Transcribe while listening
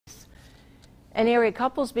An area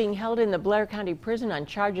couple's being held in the Blair County Prison on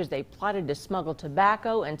charges they plotted to smuggle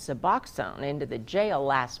tobacco and suboxone into the jail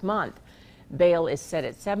last month. Bail is set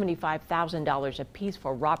at $75,000 apiece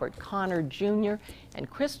for Robert Connor Jr. and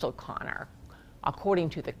Crystal Connor. According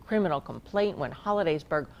to the criminal complaint, when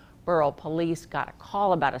Hollidaysburg Borough Police got a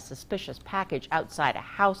call about a suspicious package outside a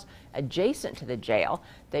house adjacent to the jail,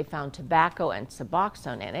 they found tobacco and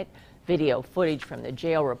suboxone in it. Video footage from the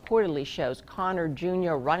jail reportedly shows Connor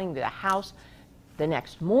Jr. running to the house the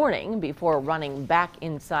next morning before running back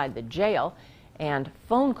inside the jail, and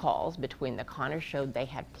phone calls between the Connors showed they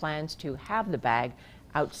had plans to have the bag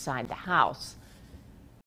outside the house.